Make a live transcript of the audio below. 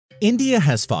India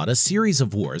has fought a series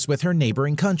of wars with her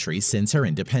neighboring countries since her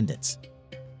independence.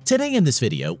 Today in this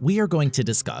video, we are going to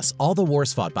discuss all the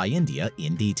wars fought by India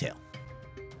in detail.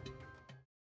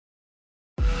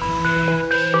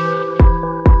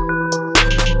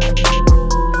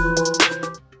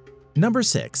 Number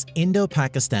 6.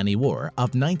 Indo-Pakistani War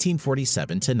of 1947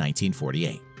 to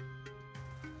 1948.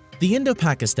 The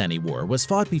Indo-Pakistani War was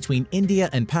fought between India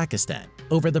and Pakistan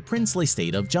over the princely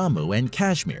state of Jammu and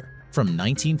Kashmir from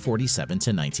 1947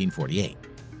 to 1948.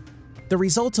 The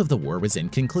result of the war was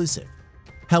inconclusive.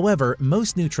 However,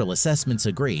 most neutral assessments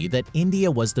agree that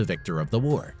India was the victor of the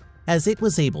war, as it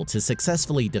was able to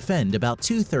successfully defend about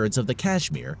two-thirds of the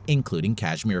Kashmir, including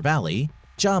Kashmir Valley,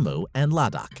 Jammu and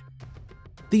Ladakh.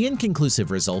 The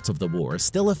inconclusive result of the war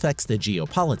still affects the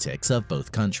geopolitics of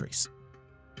both countries.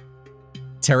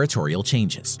 Territorial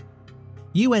changes.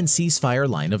 UN ceasefire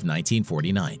line of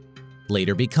 1949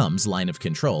 later becomes line of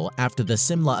control after the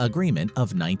Simla Agreement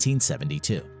of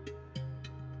 1972.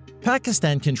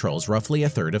 Pakistan controls roughly a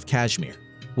third of Kashmir,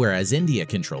 whereas India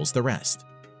controls the rest: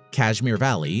 Kashmir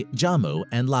Valley, Jammu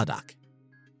and Ladakh.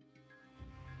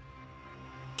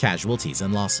 Casualties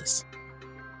and losses.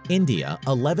 India,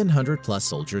 1,100 plus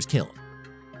soldiers killed.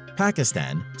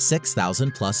 Pakistan,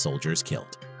 6,000 plus soldiers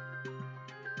killed.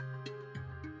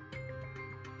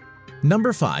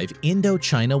 Number 5.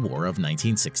 Indo-China War of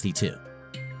 1962.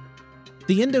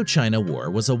 The Indo-China War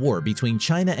was a war between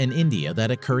China and India that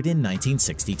occurred in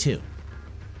 1962.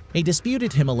 A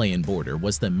disputed Himalayan border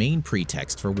was the main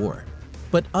pretext for war,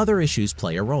 but other issues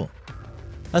play a role.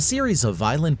 A series of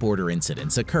violent border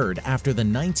incidents occurred after the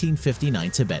 1959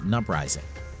 Tibetan uprising,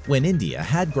 when India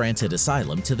had granted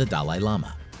asylum to the Dalai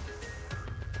Lama.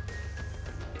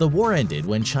 The war ended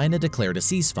when China declared a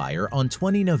ceasefire on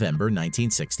 20 November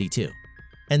 1962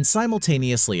 and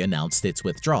simultaneously announced its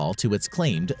withdrawal to its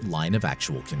claimed line of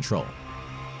actual control.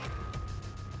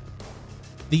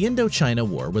 The Indo-China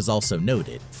War was also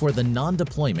noted for the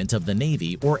non-deployment of the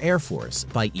Navy or Air Force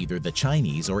by either the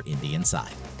Chinese or Indian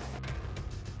side.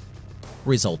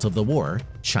 Result of the war: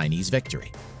 Chinese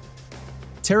victory.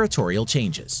 Territorial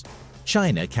changes.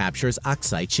 China captures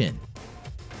Aksai Chin.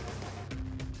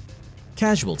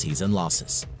 Casualties and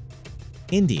losses.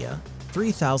 India,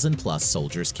 3,000 plus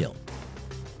soldiers killed.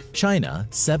 China,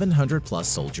 700 plus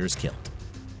soldiers killed.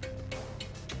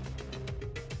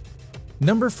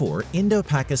 Number 4.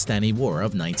 Indo-Pakistani War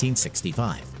of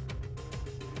 1965.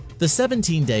 The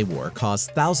 17-day war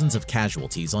caused thousands of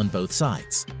casualties on both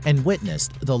sides and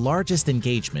witnessed the largest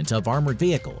engagement of armored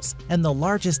vehicles and the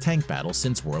largest tank battle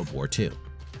since World War II.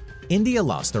 India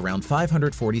lost around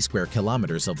 540 square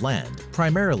kilometers of land,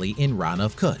 primarily in Rann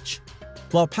of Kutch,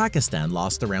 while Pakistan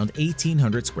lost around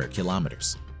 1,800 square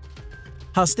kilometers.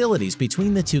 Hostilities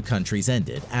between the two countries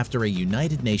ended after a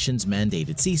United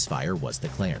Nations-mandated ceasefire was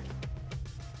declared.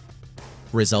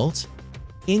 Result: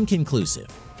 inconclusive.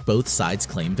 Both sides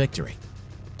claim victory.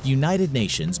 United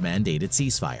Nations mandated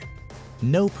ceasefire.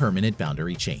 No permanent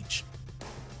boundary change.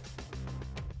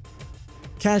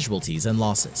 Casualties and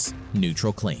losses.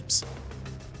 Neutral claims.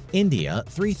 India,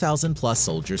 3,000 plus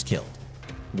soldiers killed.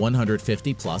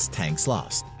 150 plus tanks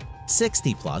lost.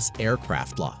 60 plus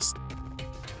aircraft lost.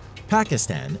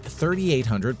 Pakistan,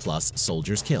 3,800 plus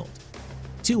soldiers killed.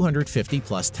 250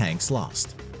 plus tanks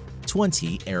lost.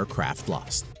 20 aircraft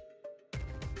lost.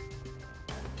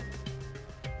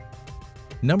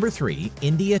 Number 3.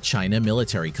 India-China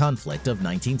military conflict of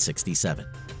 1967.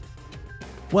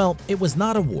 Well, it was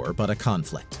not a war but a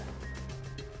conflict.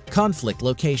 Conflict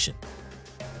location: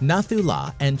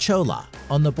 Nathula and Chola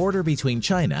on the border between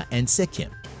China and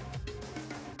Sikkim.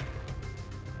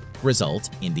 Result: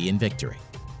 Indian victory.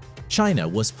 China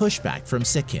was pushed back from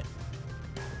Sikkim.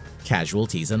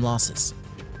 Casualties and losses.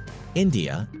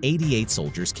 India, 88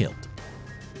 soldiers killed.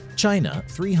 China,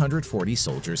 340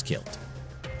 soldiers killed.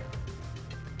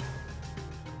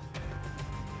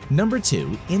 Number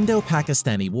 2.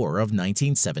 Indo-Pakistani War of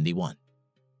 1971.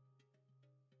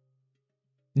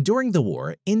 During the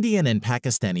war, Indian and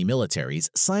Pakistani militaries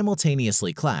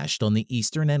simultaneously clashed on the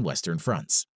eastern and western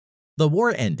fronts. The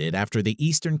war ended after the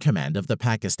Eastern Command of the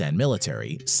Pakistan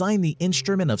military signed the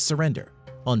Instrument of Surrender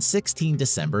on 16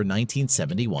 December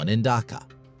 1971 in Dhaka,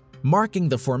 marking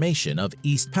the formation of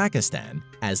East Pakistan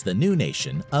as the new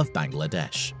nation of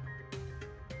Bangladesh.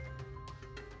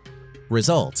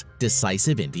 Result: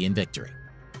 decisive Indian victory.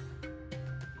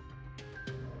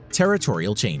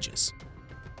 Territorial changes.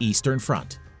 Eastern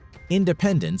Front: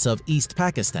 independence of East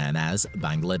Pakistan as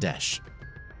Bangladesh.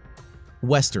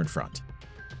 Western Front: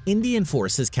 Indian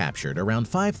forces captured around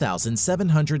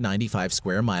 5,795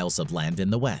 square miles of land in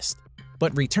the west,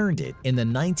 but returned it in the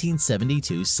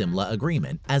 1972 Simla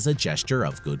Agreement as a gesture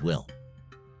of goodwill.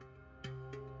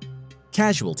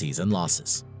 Casualties and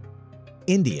losses.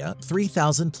 India,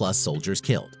 3,000 plus soldiers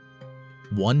killed.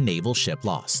 1 naval ship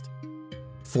lost.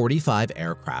 45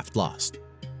 aircraft lost.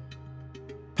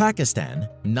 Pakistan,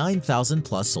 9,000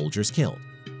 plus soldiers killed.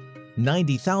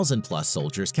 90,000 plus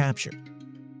soldiers captured.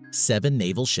 7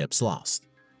 naval ships lost.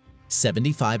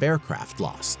 75 aircraft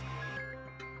lost.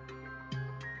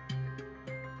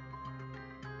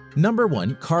 Number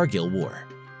 1. Kargil War.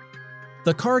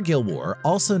 The Kargil War,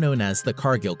 also known as the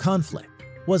Kargil Conflict,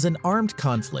 was an armed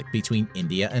conflict between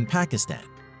India and Pakistan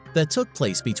that took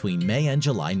place between May and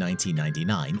July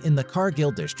 1999 in the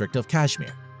Kargil district of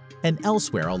Kashmir and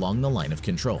elsewhere along the line of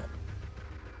control.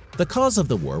 The cause of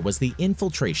the war was the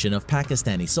infiltration of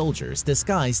Pakistani soldiers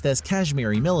disguised as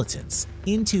Kashmiri militants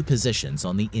into positions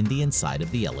on the Indian side of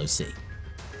the LOC.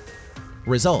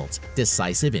 Result: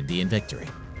 decisive Indian victory.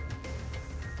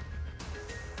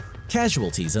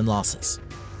 Casualties and losses.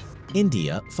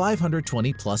 India,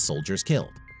 520 plus soldiers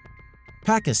killed.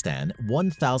 Pakistan,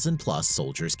 1,000 plus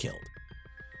soldiers killed.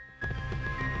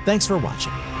 Thanks for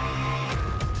watching.